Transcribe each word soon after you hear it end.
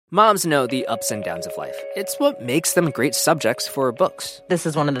Moms know the ups and downs of life. It's what makes them great subjects for books. This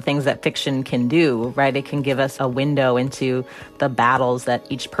is one of the things that fiction can do, right? It can give us a window into the battles that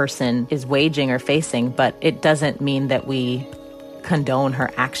each person is waging or facing, but it doesn't mean that we condone her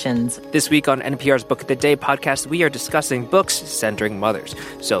actions. This week on NPR's Book of the Day podcast, we are discussing books centering mothers.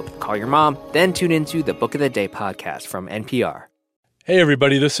 So call your mom, then tune into the Book of the Day podcast from NPR. Hey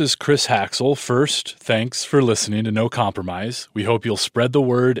everybody, this is Chris Haxel. First, thanks for listening to No Compromise. We hope you'll spread the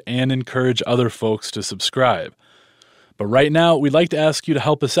word and encourage other folks to subscribe. But right now, we'd like to ask you to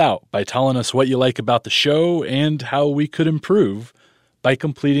help us out by telling us what you like about the show and how we could improve by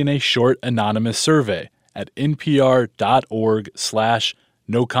completing a short anonymous survey at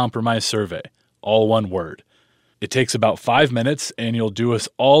npr.org/nocompromisesurvey, all one word. It takes about 5 minutes, and you'll do us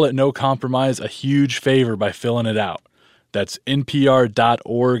all at No Compromise a huge favor by filling it out. That's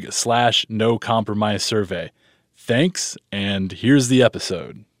npr.org/nocompromisesurvey. Thanks, and here's the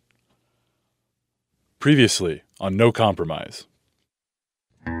episode. Previously on No Compromise.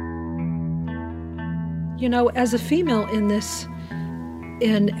 You know, as a female in this,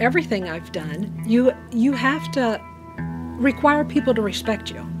 in everything I've done, you have to require people to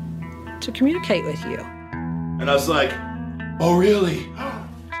respect you, to communicate with you. And I was like, oh, really?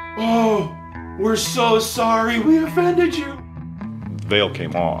 Oh, we're so sorry we offended you. The veil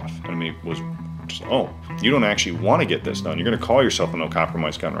came off. I mean, it was just, oh, you don't actually want to get this done. You're going to call yourself a No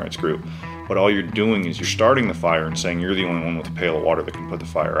Compromise gun rights group. But all you're doing is you're starting the fire and saying you're the only one with a pail of water that can put the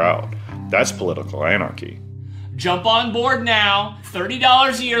fire out. That's political anarchy. Jump on board now.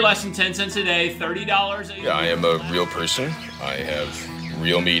 $30 a year, less than 10 cents a day. $30 a year. Yeah, I am a real person. I have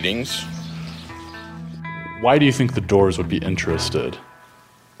real meetings. Why do you think the Doors would be interested?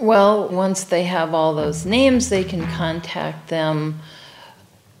 Well, once they have all those names, they can contact them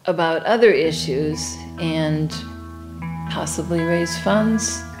about other issues and possibly raise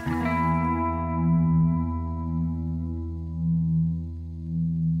funds.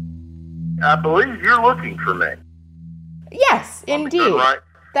 I believe you're looking for me. Yes, indeed. Right?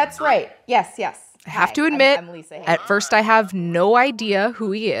 That's right. Yes. I have to admit, I'm Lisa Hayes. At first I have no idea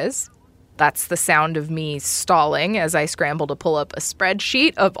who he is. That's the sound of me stalling as I scramble to pull up a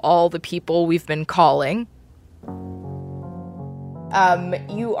spreadsheet of all the people we've been calling. Are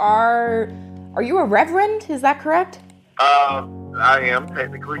you a reverend? Is that correct? I am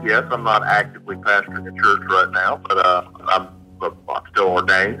technically, yes. I'm not actively pastoring a church right now, but I'm still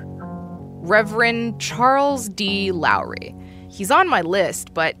ordained. Reverend Charles D. Lowry. He's on my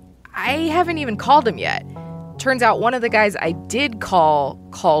list, but I haven't even called him yet. Turns out one of the guys I did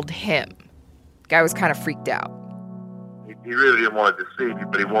called him. Guy was kind of freaked out. He really didn't want to deceive you,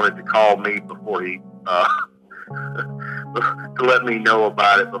 but he wanted to call me before he to let me know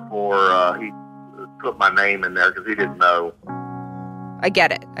about it before he put my name in there because he didn't know. I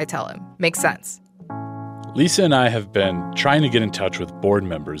get it, I tell him. Makes sense. Lisa and I have been trying to get in touch with board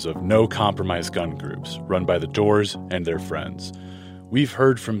members of No Compromise gun groups run by the Doors and their friends. We've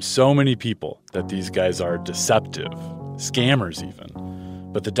heard from so many people that these guys are deceptive, scammers even.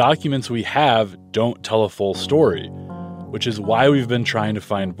 But the documents we have don't tell a full story, which is why we've been trying to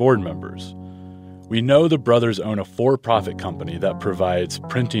find board members. We know the brothers own a for-profit company that provides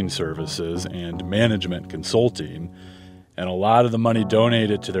printing services and management consulting, and a lot of the money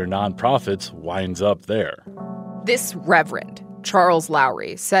donated to their nonprofits winds up there. This Reverend, Charles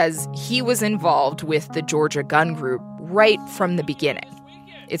Lowry, says he was involved with the Georgia Gun Group right from the beginning.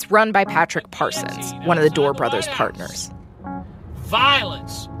 It's run by Patrick Parsons, one of the Door brothers' partners.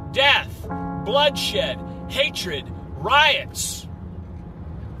 Violence, death, bloodshed, hatred, riots,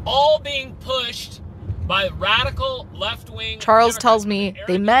 all being pushed by radical left-wing... Charles tells me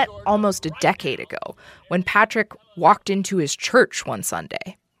they met almost a decade ago when Patrick walked into his church one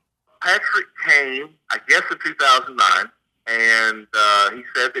Sunday. Patrick came, I guess, in 2009, and he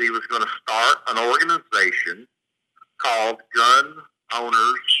said that he was going to start an organization called Gun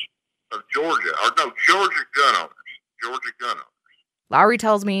Owners of Georgia. Georgia Gun Owners. Georgia Gun Owners. Lowry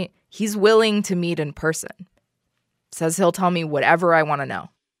tells me he's willing to meet in person. Says he'll tell me whatever I want to know.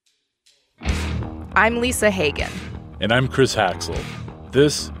 I'm Lisa Hagen. And I'm Chris Haxel.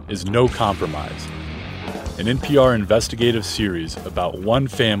 This is No Compromise, an NPR investigative series about one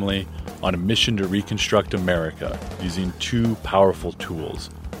family on a mission to reconstruct America using two powerful tools,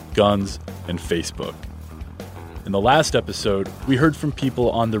 guns and Facebook. In the last episode, we heard from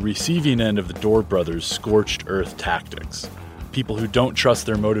people on the receiving end of the Door brothers' scorched earth tactics, people who don't trust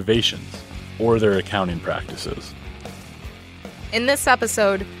their motivations or their accounting practices. In this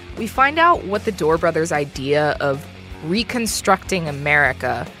episode, we find out what the Door brothers' idea of reconstructing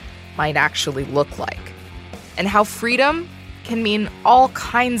America might actually look like, and how freedom can mean all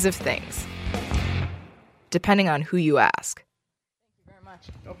kinds of things, depending on who you ask. Thank you very much.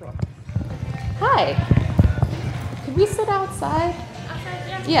 No problem. Hi. Could we sit outside?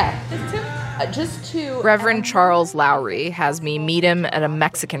 Yeah. Just to... Reverend Charles Lowry has me meet him at a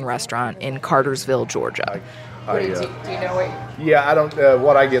Mexican restaurant in Cartersville, Georgia. Do you know what... Yeah, I don't.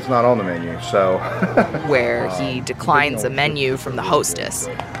 What I get's not on the menu, so. Where he declines a menu from the hostess.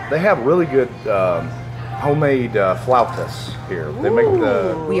 They have really good homemade flautas here. They make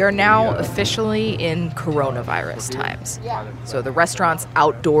the. We are now officially in coronavirus times. So the restaurant's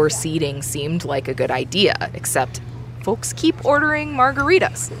outdoor seating seemed like a good idea, except folks keep ordering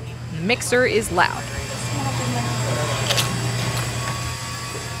margaritas. The mixer is loud.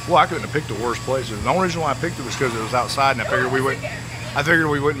 Well, I couldn't have picked the worst place. The only reason why I picked it was because it was outside, and I figured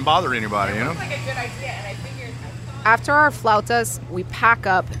we wouldn't bother anybody, you know? After our flautas, we pack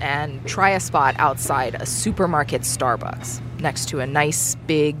up and try a spot outside a supermarket Starbucks next to a nice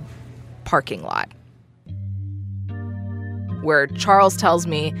big parking lot. Where Charles tells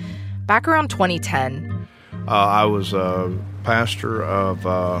me, back around 2010, I was a pastor of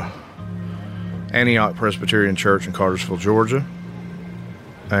Antioch Presbyterian Church in Cartersville, Georgia.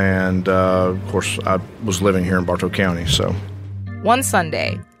 And, of course, I was living here in Bartow County, so. One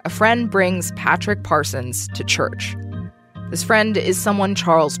Sunday, a friend brings Patrick Parsons to church. This friend is someone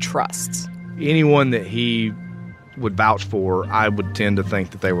Charles trusts. Anyone that he would vouch for, I would tend to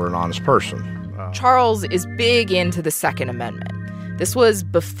think that they were an honest person. Charles is big into the Second Amendment. This was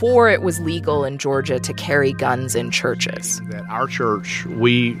before it was legal in Georgia to carry guns in churches. At our church,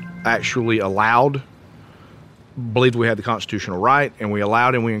 we actually believed we had the constitutional right, and we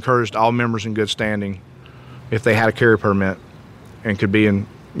allowed and we encouraged all members in good standing, if they had a carry permit and could be in,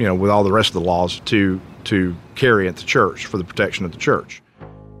 with all the rest of the laws, to carry at the church for the protection of the church.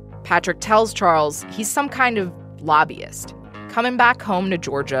 Patrick tells Charles he's some kind of lobbyist, coming back home to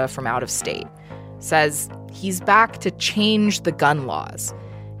Georgia from out of state. Says he's back to change the gun laws,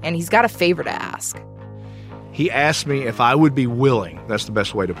 and he's got a favor to ask. He asked me if I would be willing, that's the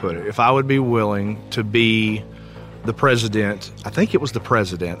best way to put it, if I would be willing to be the president. I think it was the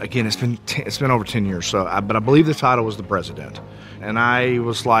president. Again, it's been over 10 years, but I believe the title was the president. And I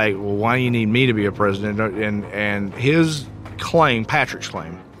was like, well, why do you need me to be a president? And his claim, Patrick's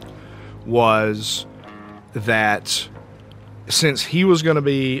claim, was that since he was going to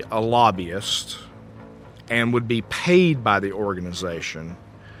be a lobbyist and would be paid by the organization,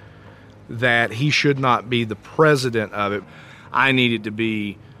 that he should not be the president of it. I needed to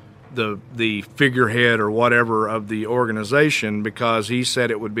be the figurehead or whatever of the organization, because he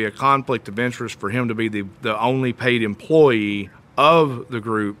said it would be a conflict of interest for him to be the only paid employee of the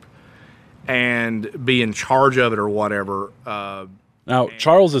group and be in charge of it or whatever. Now,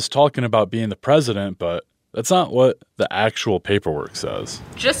 Charles is talking about being the president, but that's not what the actual paperwork says.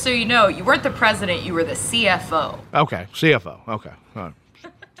 Just so you know, you weren't the president, you were the CFO. Okay, CFO. Okay. All right.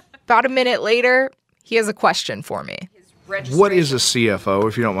 About a minute later, he has a question for me. What is a CFO,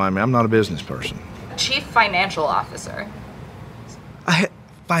 if you don't mind me? I'm not a business person. Chief Financial Officer.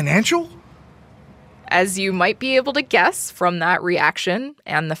 Financial? As you might be able to guess from that reaction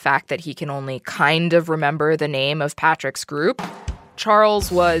and the fact that he can only kind of remember the name of Patrick's group,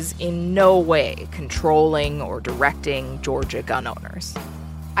 Charles was in no way controlling or directing Georgia gun owners.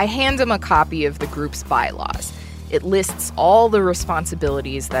 I hand him a copy of the group's bylaws. It lists all the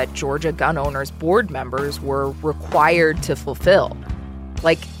responsibilities that Georgia gun owners board members were required to fulfill,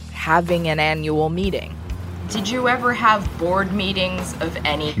 like having an annual meeting. Did you ever have board meetings of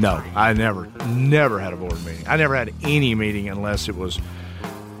any kind? No, I never had a board meeting. I never had any meeting unless it was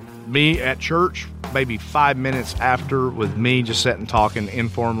me at church, maybe 5 minutes after, with me just sitting talking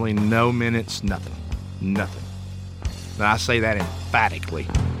informally, no minutes, nothing. And I say that emphatically.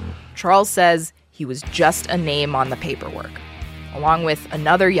 Charles says he was just a name on the paperwork, along with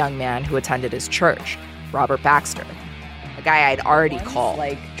another young man who attended his church, Robert Baxter, a guy I'd already called.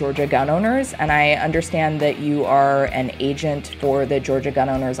 Like Georgia gun owners, and I understand that you are an agent for the Georgia Gun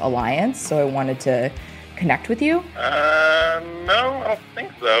Owners Alliance, so I wanted to connect with you. No, I don't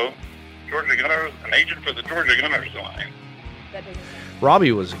think so. Georgia Gunners, an agent for the Georgia Gunners Alliance.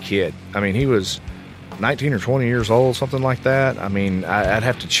 Robbie was a kid. I mean, he was 19 or 20 years old, something like that. I mean, I'd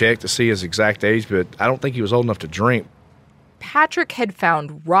have to check to see his exact age, but I don't think he was old enough to drink. Patrick had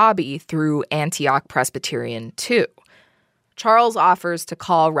found Robbie through Antioch Presbyterian, too. Charles offers to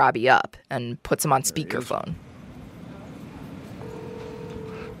call Robbie up and puts him on speakerphone.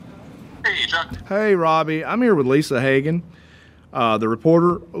 Hey, Chuck. Hey, Robbie. I'm here with Lisa Hagan, the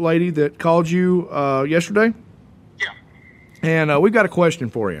reporter lady that called you yesterday. Yeah. And we've got a question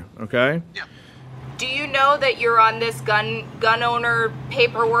for you, okay? Yeah. Do you know know that you're on this gun owner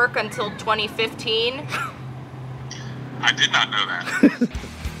paperwork until 2015? I did not know that.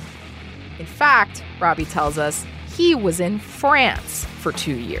 In fact, Robbie tells us he was in France for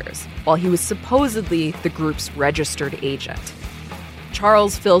 2 years while he was supposedly the group's registered agent.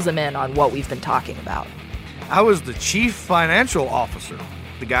 Charles fills him in on what we've been talking about. I was the chief financial officer,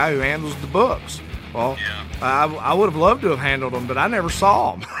 the guy who handles the books. Well, I would have loved to have handled them, but I never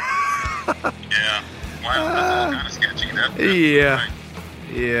saw them. Yeah. Wow, that's kind of sketchy.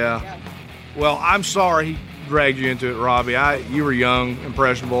 Yeah. Well, I'm sorry he dragged you into it, Robbie. You were young,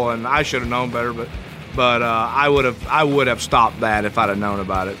 impressionable, and I should have known better, but I would have stopped that if I'd have known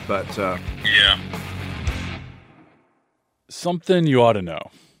about it. But yeah. Something you ought to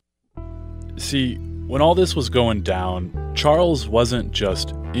know. See, when all this was going down, Charles wasn't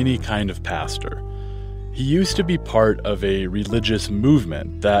just any kind of pastor. He used to be part of a religious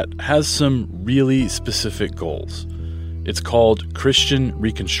movement that has some really specific goals. It's called Christian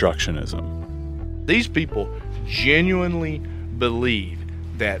Reconstructionism. These people genuinely believe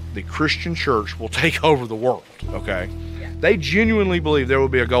that the Christian church will take over the world, okay? They genuinely believe there will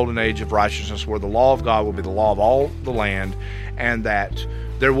be a golden age of righteousness where the law of God will be the law of all the land, and that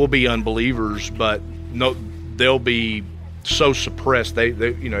there will be unbelievers, but no, they'll be so suppressed. They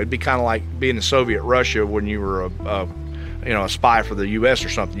it'd be kind of like being in Soviet Russia when you were a spy for the U.S. or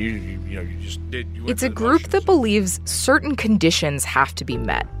something. You just did. It's a group that believes certain conditions have to be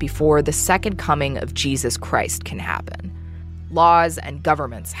met before the second coming of Jesus Christ can happen. Laws and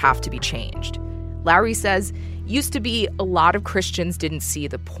governments have to be changed. Lowry says used to be a lot of Christians didn't see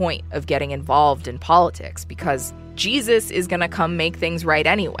the point of getting involved in politics because Jesus is going to come make things right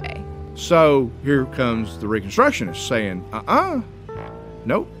anyway. So here comes the Reconstructionists saying,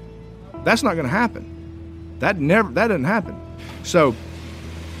 nope, that's not going to happen. That doesn't happen. So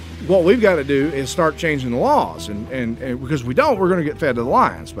what we've got to do is start changing the laws, and because we don't, we're going to get fed to the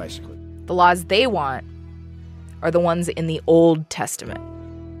lions, basically. The laws they want are the ones in the Old Testament.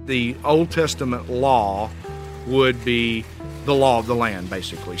 The Old Testament law would be the law of the land,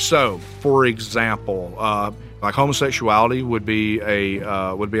 basically. So, for example, like homosexuality would be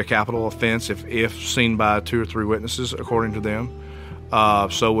a capital offense if seen by 2 or 3 witnesses, according to them.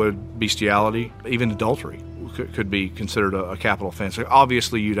 So would bestiality, even adultery could be considered a capital offense.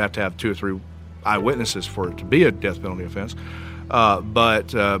 Obviously, you'd have to have 2 or 3 eyewitnesses for it to be a death penalty offense.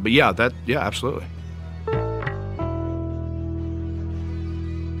 But yeah, absolutely.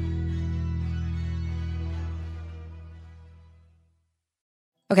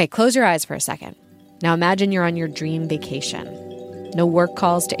 Okay, close your eyes for a second. Now imagine you're on your dream vacation. No work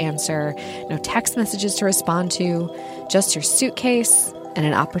calls to answer, no text messages to respond to, just your suitcase and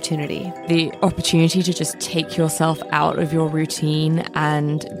an opportunity. The opportunity to just take yourself out of your routine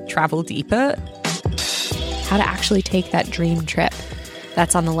and travel deeper. How to actually take that dream trip.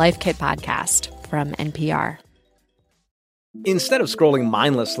 That's on the Life Kit podcast from NPR. Instead of scrolling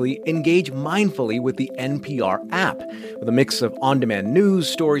mindlessly, engage mindfully with the NPR app. With a mix of on-demand news,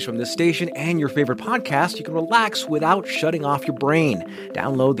 stories from this station, and your favorite podcast, you can relax without shutting off your brain.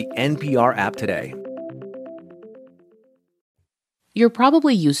 Download the NPR app today. You're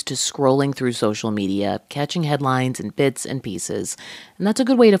probably used to scrolling through social media, catching headlines in bits and pieces. And that's a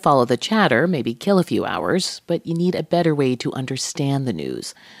good way to follow the chatter, maybe kill a few hours, but you need a better way to understand the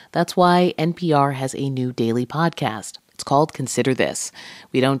news. That's why NPR has a new daily podcast. It's called Consider This.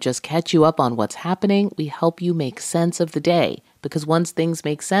 We don't just catch you up on what's happening, we help you make sense of the day. Because once things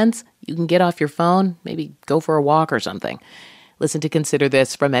make sense, you can get off your phone, maybe go for a walk or something. Listen to Consider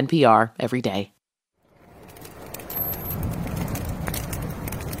This from NPR every day.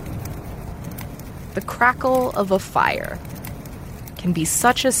 The crackle of a fire can be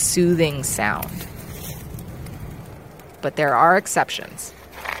such a soothing sound. But there are exceptions.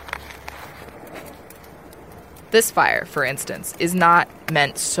 This fire, for instance, is not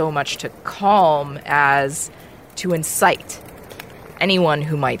meant so much to calm as to incite anyone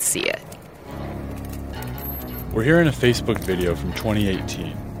who might see it. We're hearing a Facebook video from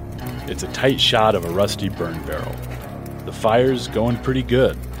 2018. It's a tight shot of a rusty burn barrel. The fire's going pretty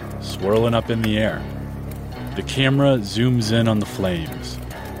good, swirling up in the air. The camera zooms in on the flames,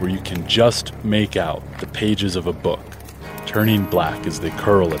 where you can just make out the pages of a book, turning black as they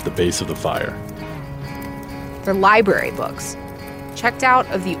curl at the base of the fire. They're library books, checked out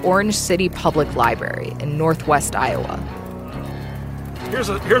of the Orange City Public Library in northwest Iowa. Here's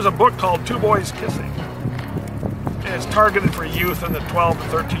a book called Two Boys Kissing. And it's targeted for youth in the 12 to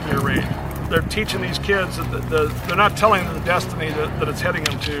 13-year range. They're teaching these kids that they're not telling them the destiny that it's heading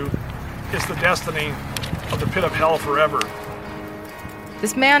them to. It's the destiny of the pit of hell forever.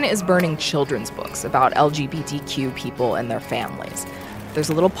 This man is burning children's books about LGBTQ people and their families. There's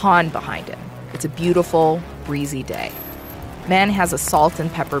a little pond behind him. It's a beautiful, breezy day. Man has a salt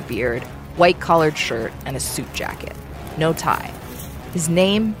and pepper beard, white-collared shirt, and a suit jacket. No tie. His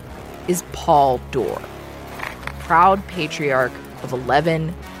name is Paul Dorr, proud patriarch of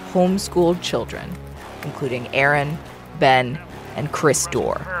 11 homeschooled children, including Aaron, Ben, and Chris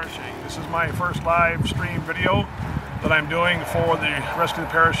Dorr. This is my first live stream video that I'm doing for the Rescue the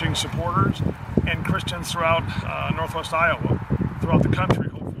Perishing supporters and Christians throughout Northwest Iowa, throughout the country,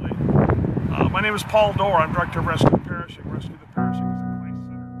 hopefully. My name is Paul Dorr. I'm director of Rescue the Perishing. Rescue the Perishing is a Christ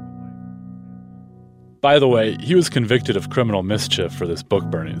Center. By the way, he was convicted of criminal mischief for this book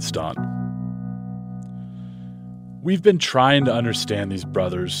burning stunt. We've been trying to understand these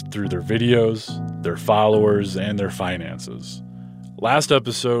brothers through their videos, their followers, and their finances. Last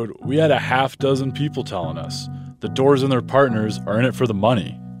episode, we had a half dozen people telling us the Dorrs and their partners are in it for the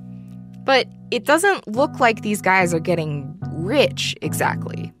money. But it doesn't look like these guys are getting rich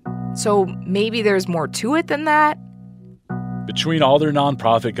exactly. So maybe there's more to it than that? Between all their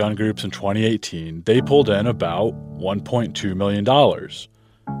nonprofit gun groups in 2018, they pulled in about $1.2 million.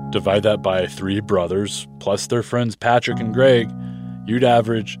 Divide that by 3 brothers, plus their friends Patrick and Greg, you'd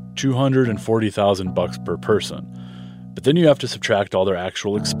average $240,000 per person. But then you have to subtract all their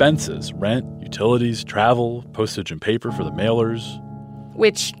actual expenses, rent, utilities, travel, postage and paper for the mailers.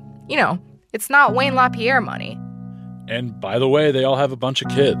 Which, it's not Wayne LaPierre money. And by the way, they all have a bunch of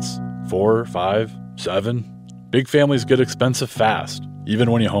kids. 4, 5, 7. Big families get expensive fast,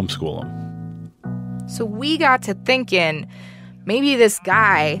 even when you homeschool them. So we got to thinking, maybe this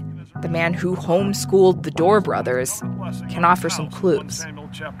guy, the man who homeschooled the Dorr brothers, can offer some clues. Samuel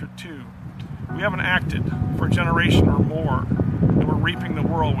chapter 2. We haven't acted for a generation or more, and we're reaping the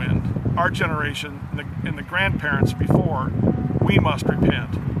whirlwind. Our generation and the grandparents before, we must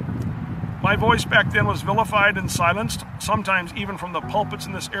repent. My voice back then was vilified and silenced, sometimes even from the pulpits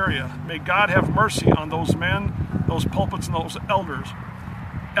in this area. May God have mercy on those men, those pulpits, and those elders.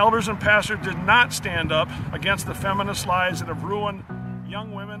 Elders and pastors did not stand up against the feminist lies that have ruined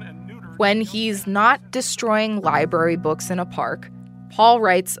young women and neutered. When he's not destroying library books in a park, Paul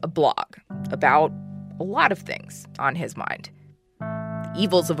writes a blog about a lot of things on his mind. The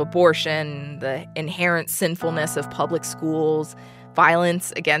evils of abortion, the inherent sinfulness of public schools,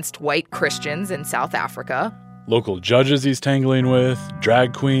 violence against white Christians in South Africa. Local judges he's tangling with,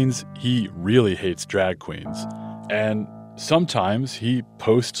 drag queens. He really hates drag queens. And sometimes he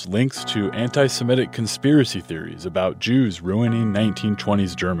posts links to anti-Semitic conspiracy theories about Jews ruining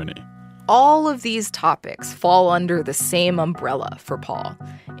 1920s Germany. All of these topics fall under the same umbrella for Paul.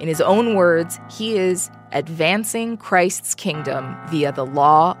 In his own words, he is advancing Christ's kingdom via the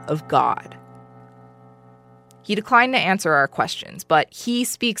law of God. He declined to answer our questions, but he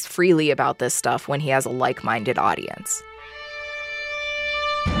speaks freely about this stuff when he has a like-minded audience.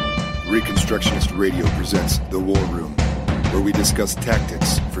 Reconstructionist Radio presents The War Room, where we discuss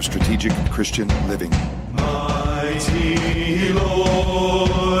tactics for strategic Christian living. Mighty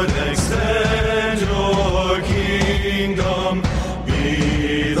Lord, extend your kingdom,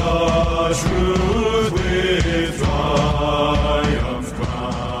 be the truth with triumph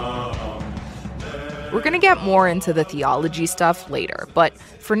crowned. We're going to get more into the theology stuff later, but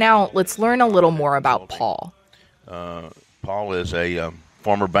for now, let's learn a little more about Paul. Paul is a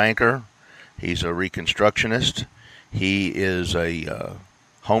former banker. He's a Reconstructionist. He is a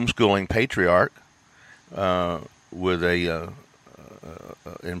homeschooling patriarch with a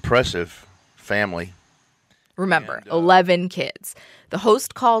impressive family. Remember, 11 kids. The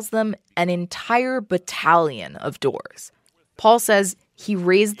host calls them an entire battalion of Dorrs. Paul says he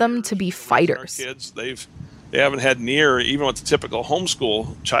raised them to be fighters. Kids, they haven't had near even what the typical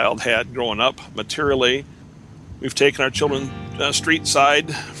homeschool child had growing up materially. We've taken our children street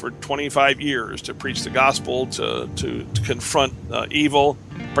side for 25 years to preach the gospel, to confront evil,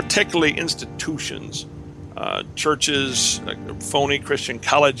 particularly institutions, churches, phony Christian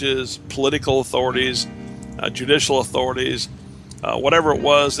colleges, political authorities, judicial authorities, whatever it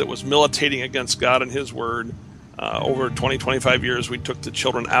was that was militating against God and His Word. Over 20, 25 years, we took the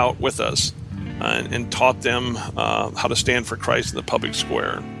children out with us and taught them how to stand for Christ in the public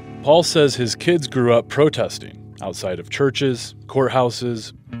square. Paul says his kids grew up protesting outside of churches,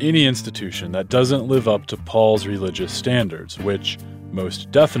 courthouses, any institution that doesn't live up to Paul's religious standards, which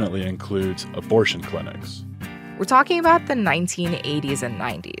most definitely includes abortion clinics. We're talking about the 1980s and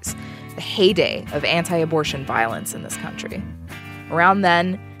 90s, the heyday of anti-abortion violence in this country. Around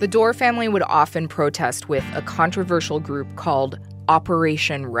then, the Dorr family would often protest with a controversial group called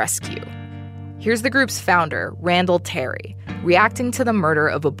Operation Rescue. Here's the group's founder, Randall Terry, reacting to the murder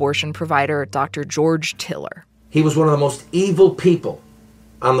of abortion provider Dr. George Tiller. He was one of the most evil people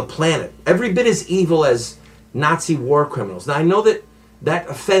on the planet, every bit as evil as Nazi war criminals. Now, I know that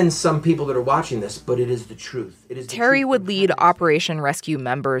offends some people that are watching this, but it is the truth. Terry would lead Operation Rescue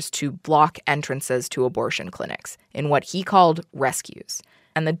members to block entrances to abortion clinics in what he called rescues.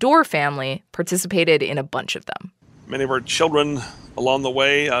 And the Dorr family participated in a bunch of them. Many of our children along the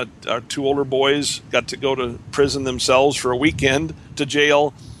way, our 2 older boys got to go to prison themselves for a weekend, to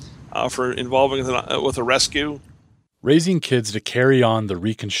jail for involving with a rescue. Raising kids to carry on the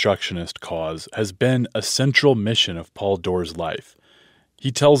Reconstructionist cause has been a central mission of Paul Dorr's life.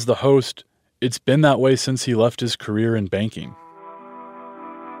 He tells the host, it's been that way since he left his career in banking.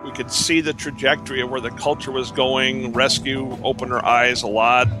 We could see the trajectory of where the culture was going. Rescue opened our eyes a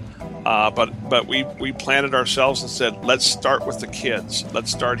lot, but we planted ourselves and said, let's start with the kids.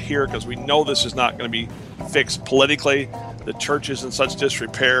 Let's start here because we know this is not going to be fixed politically. The church is in such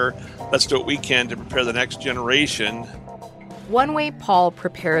disrepair. Let's do what we can to prepare the next generation. One way Paul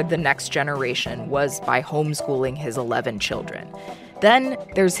prepared the next generation was by homeschooling his 11 children. Then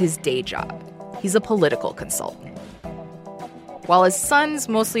there's his day job. He's a political consultant. While his sons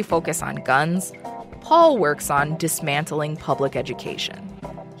mostly focus on guns, Paul works on dismantling public education.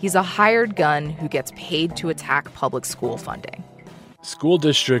 He's a hired gun who gets paid to attack public school funding. School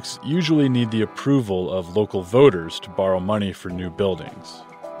districts usually need the approval of local voters to borrow money for new buildings.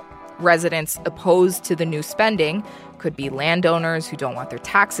 Residents opposed to the new spending could be landowners who don't want their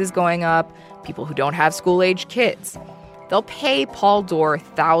taxes going up, people who don't have school-age kids. They'll pay Paul Dorr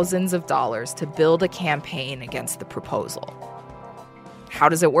thousands of dollars to build a campaign against the proposal. How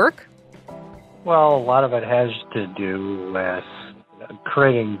does it work? Well, a lot of it has to do with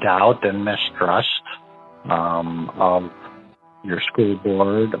creating doubt and mistrust of your school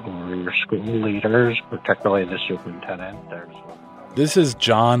board or your school leaders, particularly the superintendent. This is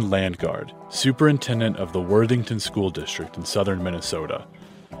John Landgard, superintendent of the Worthington School District in southern Minnesota.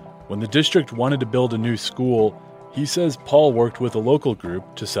 When the district wanted to build a new school, he says Paul worked with a local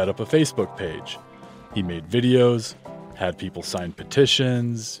group to set up a Facebook page. He made videos, had people sign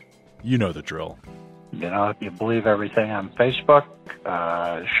petitions. You know the drill. You know, if you believe everything on Facebook,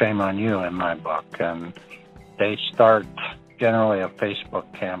 shame on you in my book. And they start generally a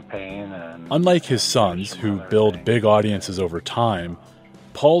Facebook campaign. And unlike his sons, who build big audiences over time,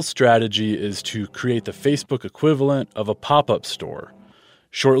 Paul's strategy is to create the Facebook equivalent of a pop-up store.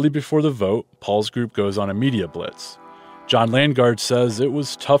 Shortly before the vote, Paul's group goes on a media blitz. John Landgard says it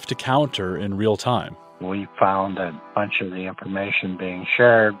was tough to counter in real time. We found that a bunch of the information being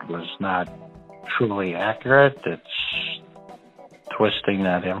shared was not truly accurate. It's twisting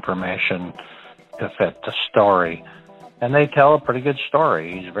that information to fit the story. And they tell a pretty good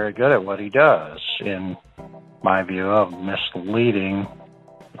story. He's very good at what he does, in my view, of misleading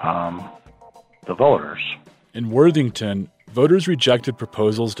the voters. In Worthington, voters rejected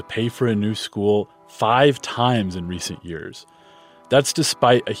proposals to pay for a new school 5 times in recent years. That's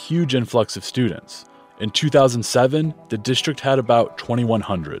despite a huge influx of students. In 2007, the district had about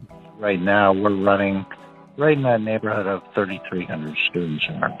 2,100. Right now, we're running right in that neighborhood of 3,300 students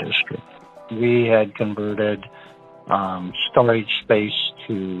in our district. We had converted storage space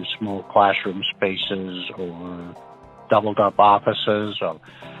to small classroom spaces or doubled-up offices. So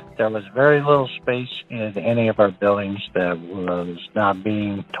there was very little space in any of our buildings that was not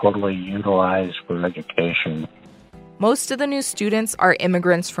being totally utilized for education. Most of the new students are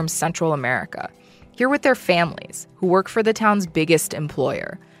immigrants from Central America, here with their families, who work for the town's biggest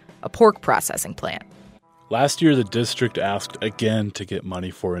employer, a pork processing plant. Last year, the district asked again to get money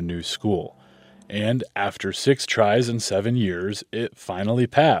for a new school. And after 6 tries in 7 years, it finally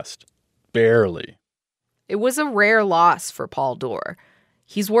passed. Barely. It was a rare loss for Paul Dorr.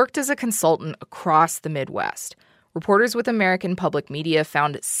 He's worked as a consultant across the Midwest. Reporters with American Public Media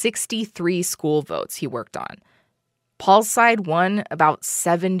found 63 school votes he worked on. Paul's side won about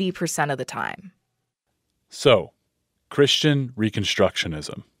 70% of the time. So, Christian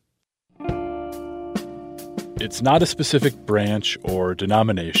Reconstructionism. It's not a specific branch or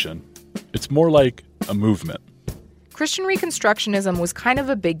denomination. It's more like a movement. Christian Reconstructionism was kind of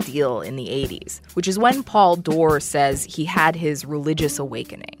a big deal in the 80s, which is when Paul Dorr says he had his religious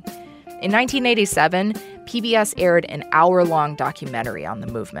awakening. In 1987, PBS aired an hour-long documentary on the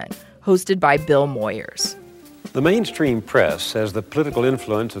movement, hosted by Bill Moyers. The mainstream press says the political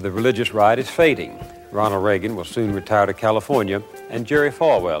influence of the religious right is fading. Ronald Reagan will soon retire to California, and Jerry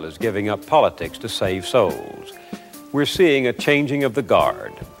Falwell is giving up politics to save souls. We're seeing a changing of the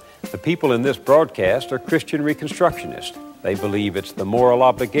guard. The people in this broadcast are Christian Reconstructionists. They believe it's the moral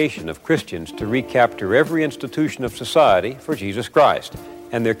obligation of Christians to recapture every institution of society for Jesus Christ,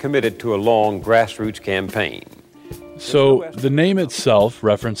 and they're committed to a long grassroots campaign. So the name itself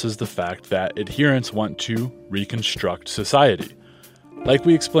references the fact that adherents want to reconstruct society. Like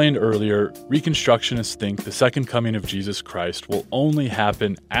we explained earlier, Reconstructionists think the second coming of Jesus Christ will only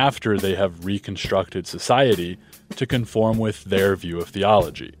happen after they have reconstructed society to conform with their view of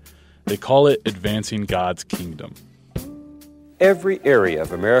theology. They call it advancing God's kingdom. Every area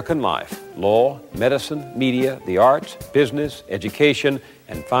of American life, law, medicine, media, the arts, business, education,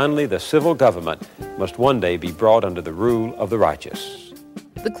 and finally the civil government, must one day be brought under the rule of the righteous.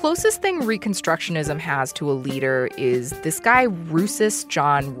 The closest thing Reconstructionism has to a leader is this guy, Rousas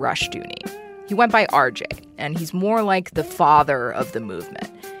John Rushdoony. He went by RJ, and he's more like the father of the movement.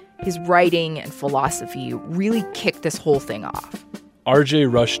 His writing and philosophy really kicked this whole thing off. R.J.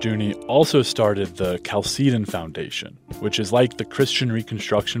 Rushdoony also started the Chalcedon Foundation, which is like the Christian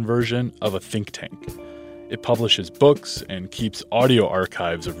Reconstruction version of a think tank. It publishes books and keeps audio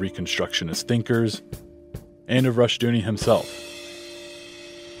archives of Reconstructionist thinkers and of Rushdoony himself.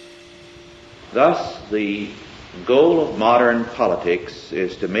 Thus, the goal of modern politics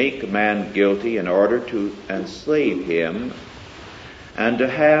is to make a man guilty in order to enslave him, and to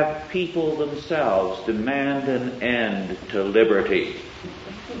have people themselves demand an end to liberty.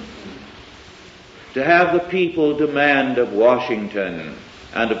 To have the people demand of Washington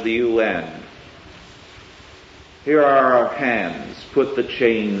and of the UN, here are our hands, put the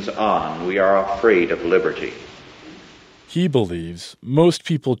chains on, we are afraid of liberty. He believes most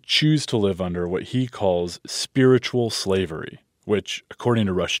people choose to live under what he calls spiritual slavery, which, according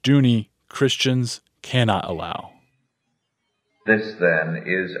to Rushdoony, Christians cannot allow. This, then,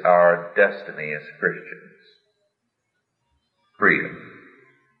 is our destiny as Christians. Freedom.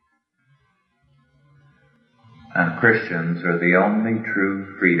 And Christians are the only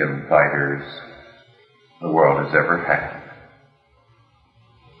true freedom fighters the world has ever had.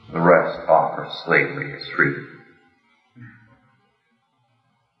 The rest offer slavery as freedom.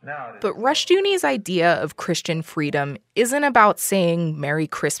 But Rushdoony's idea of Christian freedom isn't about saying Merry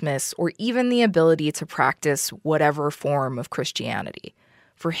Christmas or even the ability to practice whatever form of Christianity.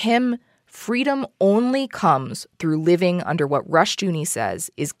 For him, freedom only comes through living under what Rushdoony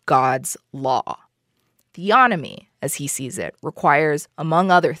says is God's law. Theonomy, as he sees it, requires, among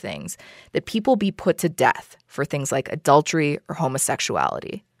other things, that people be put to death for things like adultery or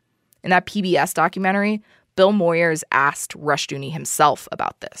homosexuality. In that PBS documentary, Bill Moyers asked Rushdoony himself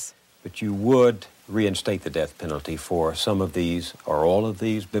about this. But you would reinstate the death penalty for some of these or all of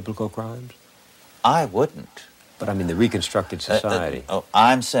these biblical crimes? I wouldn't. But I mean the reconstructed society.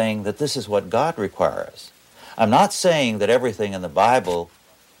 I'm saying that this is what God requires. I'm not saying that everything in the Bible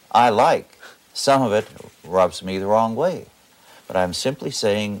I like. Some of it rubs me the wrong way. But I'm simply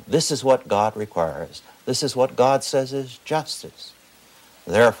saying this is what God requires. This is what God says is justice.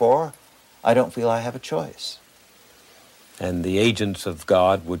 Therefore, I don't feel I have a choice. And the agents of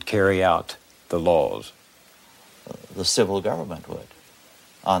God would carry out the laws? The civil government would,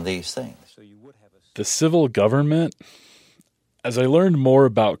 on these things. The civil government? As I learned more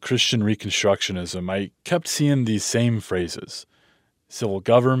about Christian Reconstructionism, I kept seeing these same phrases. Civil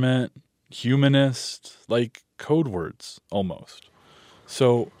government, humanist, like code words, almost.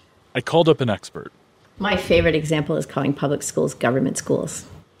 So I called up an expert. My favorite example is calling public schools government schools.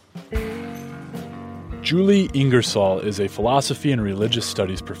 Julie Ingersoll is a philosophy and religious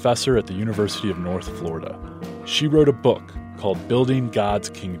studies professor at the University of North Florida. She wrote a book called Building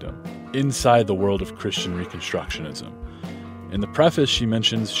God's Kingdom, Inside the World of Christian Reconstructionism. In the preface, she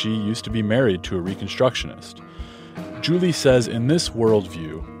mentions she used to be married to a Reconstructionist. Julie says in this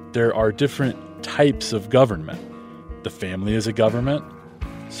worldview, there are different types of government. The family is a government,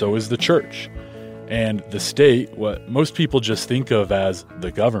 so is the church. And the state, what most people just think of as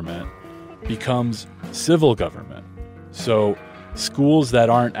the government, becomes civil government. So schools that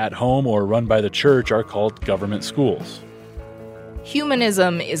aren't at home or run by the church are called government schools.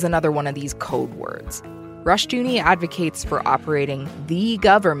 Humanism is another one of these code words. Rushdoony advocates for operating the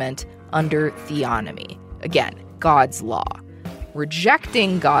government under theonomy. Again, God's law.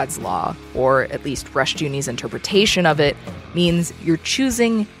 Rejecting God's law, or at least Rushdoony's interpretation of it, means you're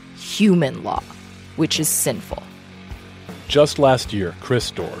choosing human law, which is sinful. Just last year,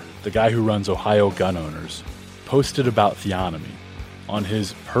 Chris Dorr, the guy who runs Ohio Gun Owners, posted about theonomy on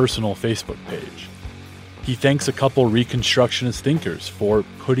his personal Facebook page. He thanks a couple Reconstructionist thinkers for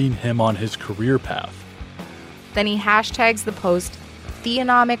putting him on his career path. Then he hashtags the post,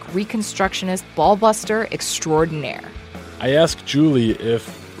 Theonomic Reconstructionist Ballbuster Extraordinaire. I asked Julie if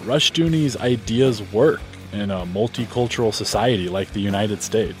Rushdoony's ideas work in a multicultural society like the United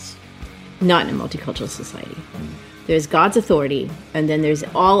States? Not in a multicultural society. There's God's authority, and then there's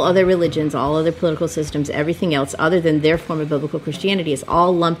all other religions, all other political systems, everything else other than their form of biblical Christianity is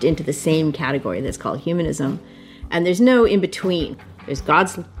all lumped into the same category that's called humanism. And there's no in-between. There's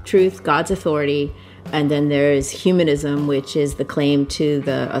God's truth, God's authority, and then there's humanism, which is the claim to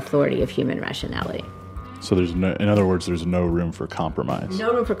the authority of human rationality. So in other words, there's no room for compromise.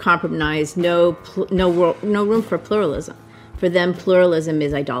 No room for compromise, no room for pluralism. For them, pluralism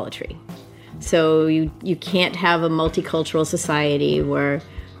is idolatry. So you can't have a multicultural society where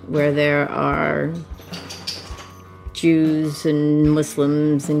there are Jews and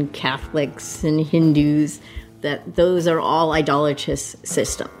Muslims and Catholics and Hindus. That those are all idolatrous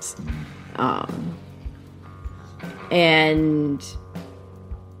systems, and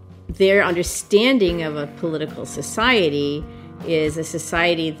their understanding of a political society is a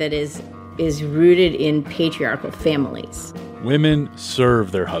society that is rooted in patriarchal families. Women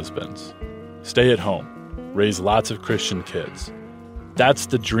serve their husbands, stay at home, raise lots of Christian kids. That's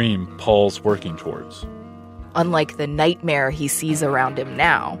the dream Paul's working towards. Unlike the nightmare he sees around him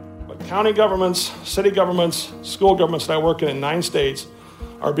now. But county governments, city governments, school governments that I work in 9 states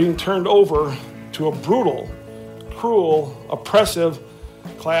are being turned over to a brutal, cruel, oppressive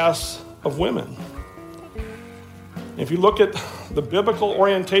class of women. If you look at the biblical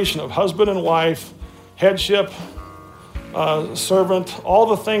orientation of husband and wife, headship, servant, all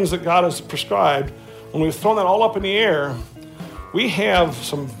the things that God has prescribed, when we've thrown that all up in the air, we have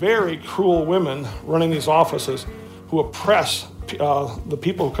some very cruel women running these offices who oppress the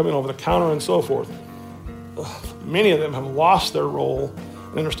people who come in over the counter and so forth. Many of them have lost their role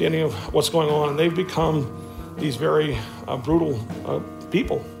and understanding of what's going on, and they've become these very brutal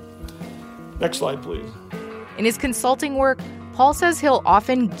people. Next slide, please. In his consulting work, Paul says he'll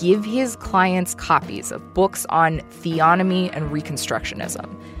often give his clients copies of books on theonomy and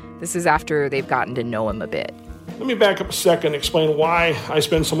Reconstructionism. This is after they've gotten to know him a bit. Let me back up a second and explain why I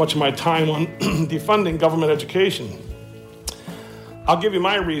spend so much of my time on defunding government education. I'll give you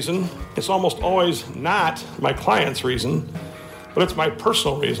my reason. It's almost always not my client's reason, but it's my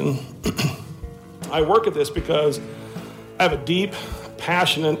personal reason. I work at this because I have a deep,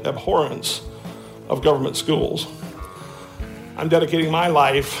 passionate abhorrence of government schools. I'm dedicating my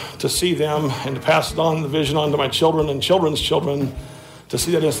life to see them and to pass on the vision on to my children and children's children to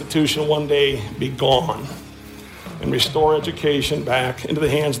see that institution one day be gone and restore education back into the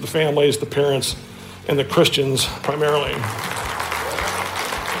hands of the families, the parents, and the Christians primarily.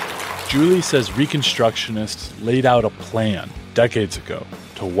 Julie says Reconstructionists laid out a plan decades ago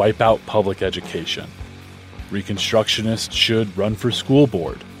to wipe out public education. Reconstructionists should run for school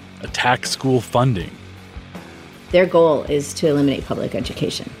board, attack school funding. Their goal is to eliminate public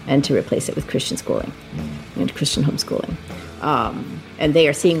education and to replace it with Christian schooling and Christian homeschooling. And they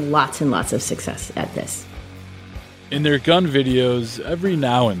are seeing lots and lots of success at this. In their gun videos, every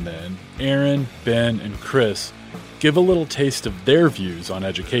now and then, Aaron, Ben, and Chris give a little taste of their views on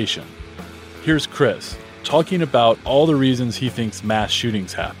education. Here's Chris talking about all the reasons he thinks mass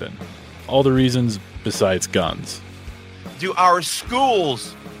shootings happen, all the reasons besides guns. Do our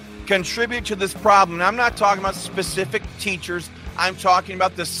schools contribute to this problem? And I'm not talking about specific teachers. I'm talking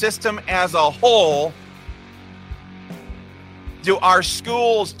about the system as a whole. Do our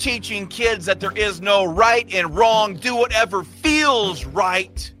schools teaching kids that there is no right and wrong, do whatever feels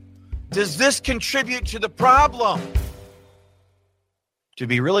right? Does this contribute to the problem? To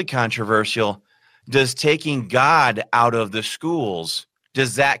be really controversial, does taking God out of the schools,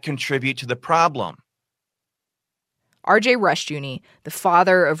 does that contribute to the problem? R.J. Rushdoony, the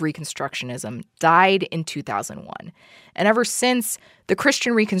father of Reconstructionism, died in 2001. And ever since, the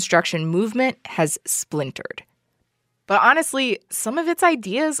Christian Reconstruction movement has splintered. But honestly, some of its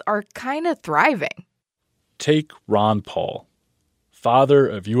ideas are kind of thriving. Take Ron Paul, father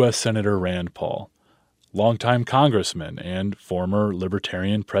of U.S. Senator Rand Paul, longtime congressman and former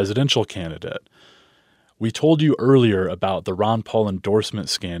Libertarian presidential candidate. We told you earlier about the Ron Paul endorsement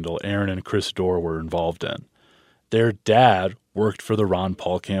scandal Aaron and Chris Dorr were involved in. Their dad worked for the Ron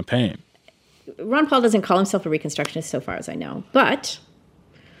Paul campaign. Ron Paul doesn't call himself a Reconstructionist so far as I know, but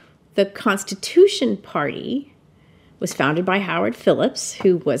the Constitution Party was founded by Howard Phillips,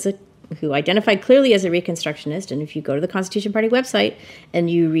 who identified clearly as a Reconstructionist. And if you go to the Constitution Party website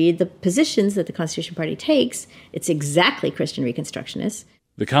and you read the positions that the Constitution Party takes, it's exactly Christian Reconstructionist.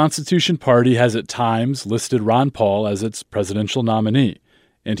 The Constitution Party has at times listed Ron Paul as its presidential nominee,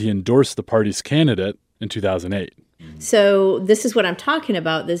 and he endorsed the party's candidate in 2008. So this is what I'm talking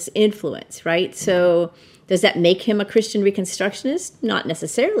about, this influence, right? So Does that make him a Christian Reconstructionist? Not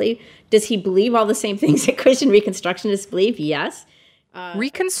necessarily. Does he believe all the same things that Christian Reconstructionists believe? Yes.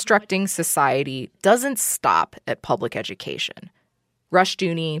 Reconstructing society doesn't stop at public education.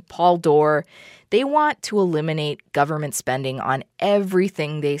 Rushdoony, Paul Doerr, they want to eliminate government spending on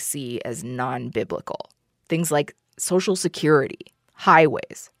everything they see as non-biblical. Things like Social Security,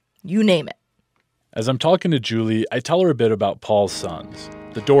 highways, you name it. As I'm talking to Julie, I tell her a bit about Paul's sons,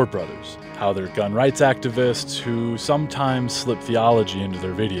 the Doerr brothers, how they're gun rights activists who sometimes slip theology into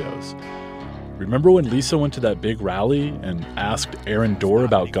their videos. Remember when Lisa went to that big rally and asked Aaron Doerr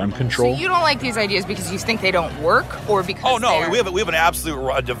about gun control? So you don't like these ideas because you think they don't work, or because Oh, no, we have an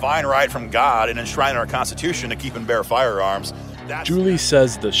absolute divine right from God and enshrined in our Constitution to keep and bear firearms. Julie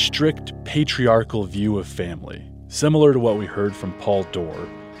says the strict patriarchal view of family, similar to what we heard from Paul Doerr,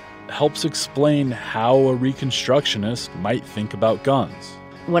 helps explain how a Reconstructionist might think about guns.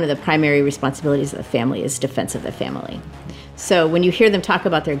 One of the primary responsibilities of the family is defense of the family. So when you hear them talk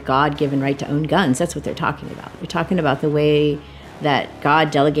about their God-given right to own guns, that's what they're talking about. They're talking about the way that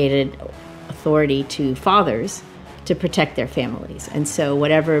God delegated authority to fathers to protect their families. And so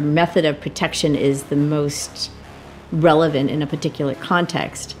whatever method of protection is the most relevant in a particular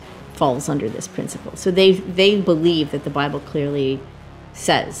context falls under this principle. So they believe that the Bible clearly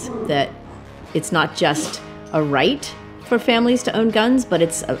says that it's not just a right for families to own guns, but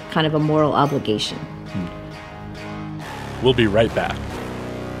it's a kind of a moral obligation. We'll be right back.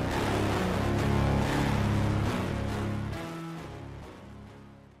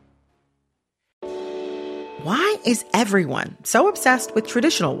 Why is everyone so obsessed with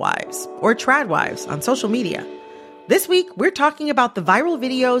traditional wives or trad wives on social media? This week, we're talking about the viral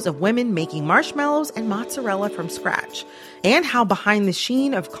videos of women making marshmallows and mozzarella from scratch, and how behind the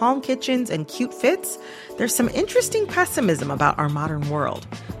sheen of calm kitchens and cute fits, there's some interesting pessimism about our modern world.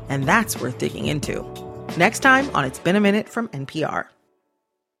 And that's worth digging into. Next time on It's Been a Minute from NPR.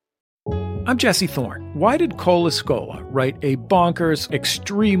 I'm Jesse Thorne. Why did Cola Scola write a bonkers,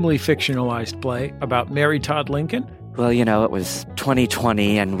 extremely fictionalized play about Mary Todd Lincoln? Well, you know, it was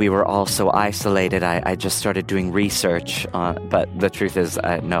 2020 and we were all so isolated. I just started doing research, but the truth is,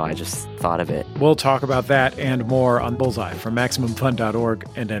 I just thought of it. We'll talk about that and more on Bullseye from MaximumFun.org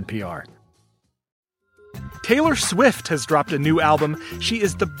and NPR. Taylor Swift has dropped a new album. She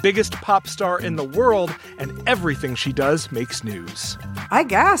is the biggest pop star in the world, and everything she does makes news. I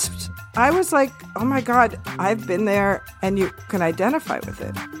gasped. I was like, oh my God, I've been there, and you can identify with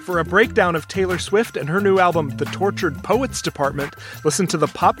it. For a breakdown of Taylor Swift and her new album, The Tortured Poets Department, listen to the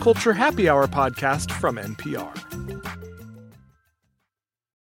Pop Culture Happy Hour podcast from NPR.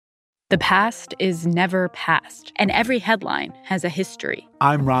 The past is never past, and every headline has a history.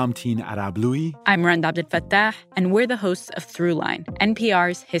 I'm Ramteen Arablouei. I'm Rand Abdel Fattah, and we're the hosts of Throughline,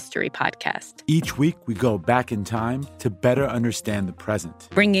 NPR's history podcast. Each week, we go back in time to better understand the present,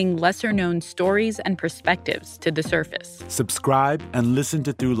 bringing lesser-known stories and perspectives to the surface. Subscribe and listen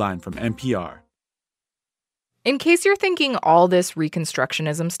to Throughline from NPR. In case you're thinking all this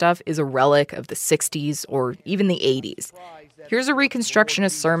Reconstructionism stuff is a relic of the 60s or even the 80s, here's a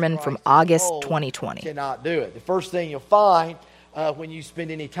Reconstructionist sermon from August 2020. Cannot do it. The first thing you'll find when you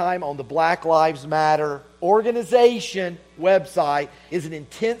spend any time on the Black Lives Matter organization website is an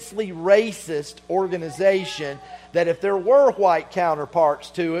intensely racist organization that if there were white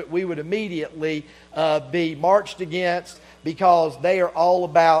counterparts to it, we would immediately be marched against, because they are all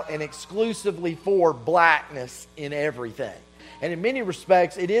about and exclusively for blackness in everything. And in many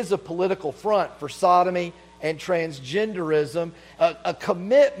respects, it is a political front for sodomy and transgenderism, a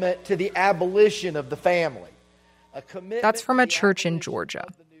commitment to the abolition of the family. That's from a church in Georgia.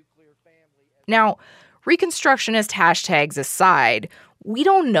 Now, Reconstructionist hashtags aside, we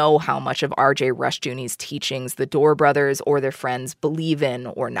don't know how much of R.J. Rushdoony's teachings the Doerr brothers or their friends believe in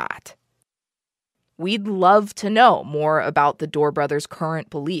or not. We'd love to know more about the Doerr brothers'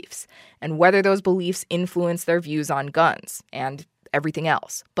 current beliefs and whether those beliefs influence their views on guns and everything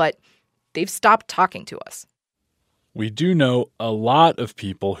else. But they've stopped talking to us. We do know a lot of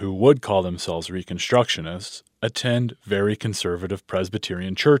people who would call themselves Reconstructionists attend very conservative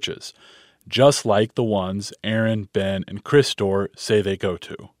Presbyterian churches, just like the ones Aaron, Ben, and Chris Doerr say they go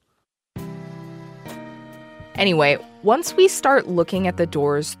to. Anyway, once we start looking at the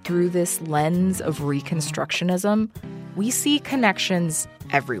Doers through this lens of Reconstructionism, we see connections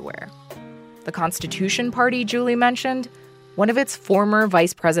everywhere. The Constitution Party Julie mentioned, one of its former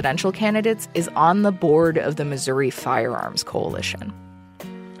vice presidential candidates is on the board of the Missouri Firearms Coalition.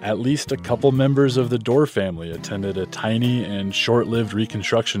 At least a couple members of the Doerr family attended a tiny and short-lived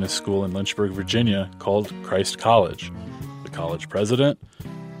Reconstructionist school in Lynchburg, Virginia called Christ College. The college president,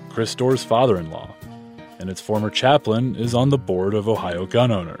 Chris Doerr's father-in-law. and its former chaplain is on the board of Ohio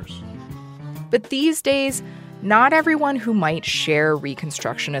Gun Owners. But these days, not everyone who might share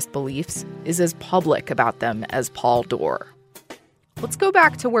Reconstructionist beliefs is as public about them as Paul Dorr. Let's go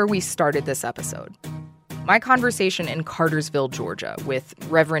back to where we started this episode. My conversation in Cartersville, Georgia, with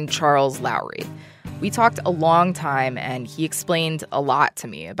Reverend Charles Lowry. We talked a long time, and he explained a lot to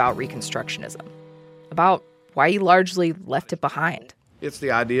me about Reconstructionism, about why he largely left it behind. It's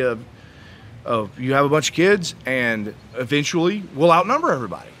the idea of you have a bunch of kids, and eventually we'll outnumber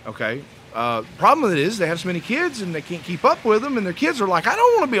everybody, okay? Problem with it is they have so many kids, and they can't keep up with them, and their kids are like, I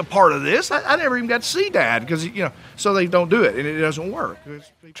don't want to be a part of this. I never even got to see Dad, because, so they don't do it, and it doesn't work.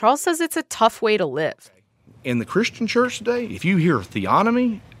 Charles says it's a tough way to live. In the Christian church today, if you hear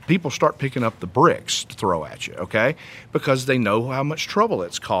theonomy, people start picking up the bricks to throw at you, okay? Because they know how much trouble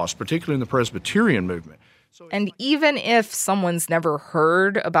it's caused, particularly in the Presbyterian movement. And even if someone's never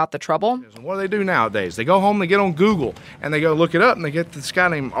heard about the trouble... What do they do nowadays? They go home, they get on Google, and they go look it up, and they get this guy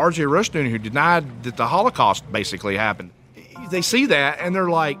named R.J. Rushdoony who denied that the Holocaust basically happened. They see that, and they're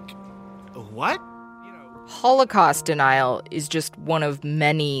like, what? Holocaust denial is just one of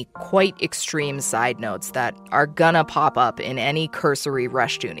many quite extreme side notes that are gonna pop up in any cursory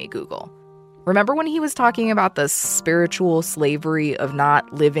Rushdoony Google. Remember when he was talking about the spiritual slavery of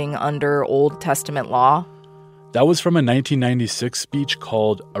not living under Old Testament law? That was from a 1996 speech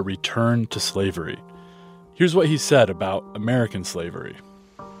called A Return to Slavery. Here's what he said about American slavery.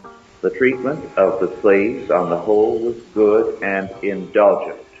 The treatment of the slaves on the whole was good and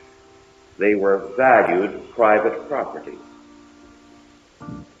indulgent. They were valued private property.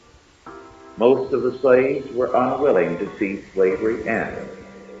 Most of the slaves were unwilling to see slavery end.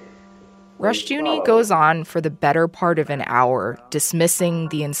 Rushdoony goes on for the better part of an hour dismissing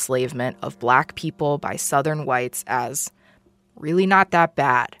the enslavement of black people by Southern whites as really not that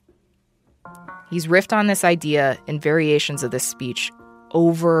bad. He's riffed on this idea in variations of this speech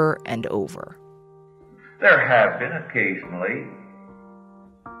over and over. There have been occasionally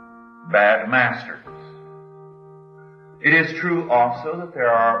bad masters. It is true also that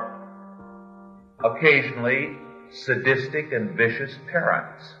there are occasionally sadistic and vicious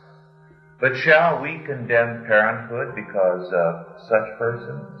parents. But shall we condemn parenthood because of such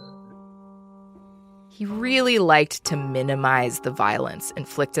persons? He really liked to minimize the violence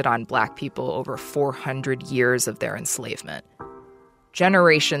inflicted on black people over 400 years of their enslavement.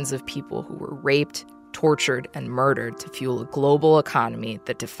 Generations of people who were raped, tortured, and murdered to fuel a global economy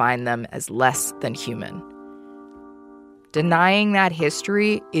that defined them as less than human. Denying that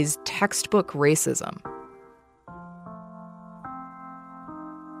history is textbook racism.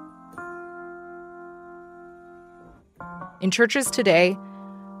 In churches today,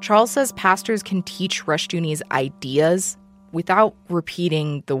 Charles says pastors can teach Rushdoony's ideas without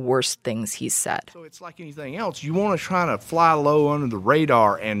repeating the worst things he's said. So it's like anything else. You want to try to fly low under the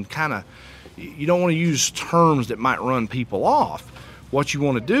radar and you don't want to use terms that might run people off. What you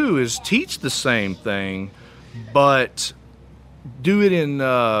want to do is teach the same thing, but do it in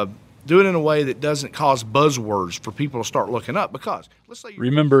a way that doesn't cause buzzwords for people to start looking up. Because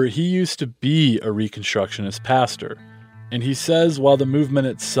remember, he used to be a Reconstructionist pastor. And he says while the movement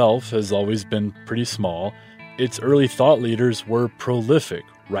itself has always been pretty small, its early thought leaders were prolific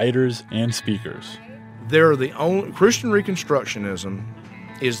writers and speakers. They're the only Christian Reconstructionism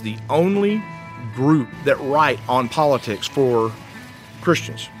is the only group that write on politics for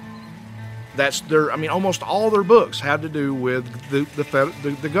Christians. That's almost all their books have to do with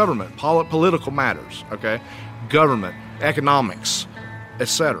the government, political matters, okay? Government, economics,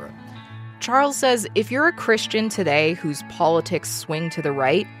 etc. Charles says if you're a Christian today whose politics swing to the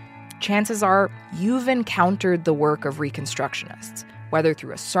right, chances are you've encountered the work of Reconstructionists, whether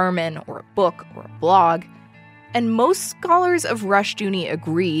through a sermon or a book or a blog. And most scholars of Rushdoony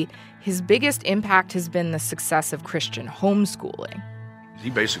agree his biggest impact has been the success of Christian homeschooling. He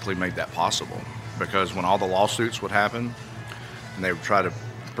basically made that possible because when all the lawsuits would happen and they would try to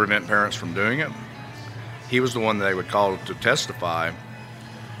prevent parents from doing it, he was the one they would call to testify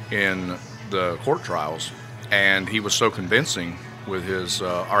in the court trials, and he was so convincing with his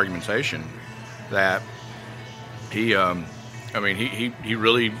argumentation that he is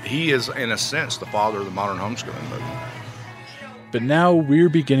in a sense the father of the modern homeschooling movement. But now we're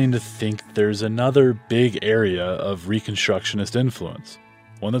beginning to think there's another big area of Reconstructionist influence,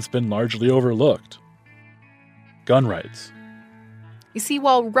 one that's been largely overlooked: gun rights. You see,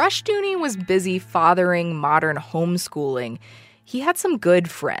 while Rushdoony was busy fathering modern homeschooling, he had some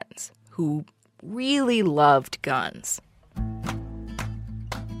good friends who really loved guns.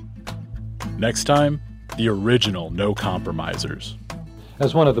 Next time, the original no compromisers.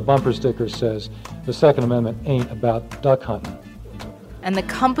 As one of the bumper stickers says, The Second Amendment ain't about duck hunting. And the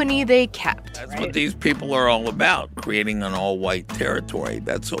company they kept. That's what these people are all about, creating an all-white territory.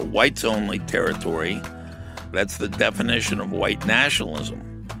 That's a whites-only territory. That's the definition of white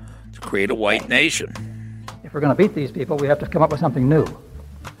nationalism, to create a white nation. If we're going to beat these people, we have to come up with something new.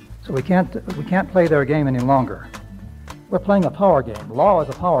 So we can't play their game any longer. We're playing a power game. Law is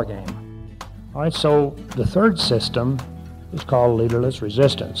a power game. All right, so the third system is called leaderless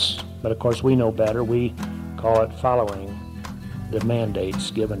resistance. But of course we know better. We call it following the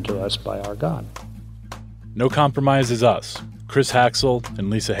mandates given to us by our God. No Compromise is us, Chris Haxel and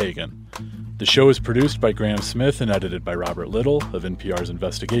Lisa Hagen. The show is produced by Graham Smith and edited by Robert Little of NPR's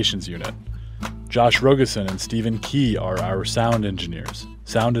Investigations Unit. Josh Rogeson and Stephen Key are our sound engineers.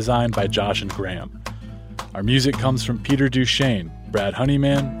 Sound design by Josh and Graham. Our music comes from Peter Duchesne, Brad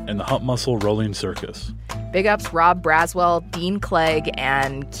Honeyman, and the Hump Muscle Rolling Circus. Big ups Rob Braswell, Dean Clegg,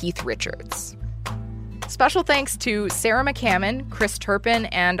 and Keith Richards. Special thanks to Sarah McCammon, Chris Turpin,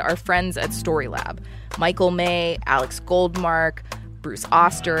 and our friends at Storylab, Michael May, Alex Goldmark, Bruce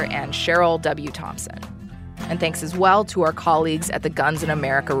Oster, and Cheryl W. Thompson. And thanks as well to our colleagues at the Guns in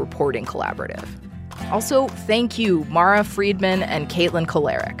America Reporting Collaborative. Also, thank you, Mara Friedman and Caitlin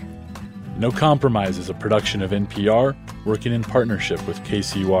Kolarek. No Compromise is a production of NPR, working in partnership with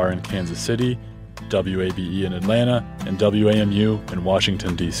KCUR in Kansas City, WABE in Atlanta, and WAMU in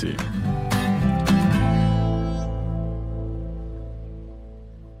Washington, D.C.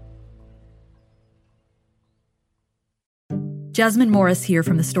 Jasmine Morris here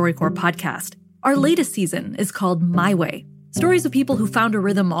from the StoryCorps podcast. Our latest season is called My Way. Stories of people who found a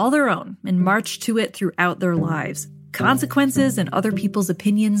rhythm all their own and marched to it throughout their lives. Consequences and other people's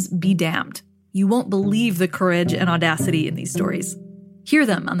opinions be damned. You won't believe the courage and audacity in these stories. Hear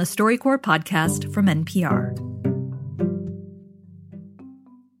them on the StoryCorps podcast from NPR.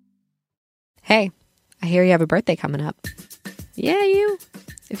 Hey, I hear you have a birthday coming up. Yeah, you.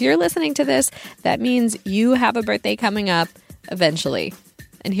 If you're listening to this, that means you have a birthday coming up eventually.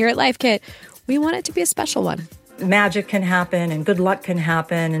 And here at Life Kit, we want it to be a special one. Magic can happen and good luck can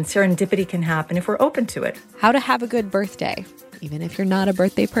happen and serendipity can happen if we're open to it. How to have a good birthday, even if you're not a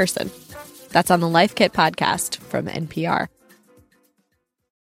birthday person. That's on the Life Kit podcast from NPR.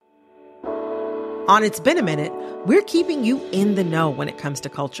 On It's Been a Minute, we're keeping you in the know when it comes to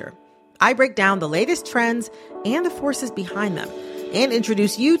culture. I break down the latest trends and the forces behind them and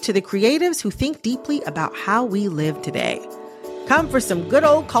introduce you to the creatives who think deeply about how we live today. Come for some good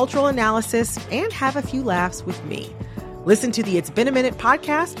old cultural analysis and have a few laughs with me. Listen to the It's Been a Minute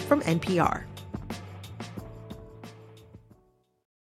podcast from NPR.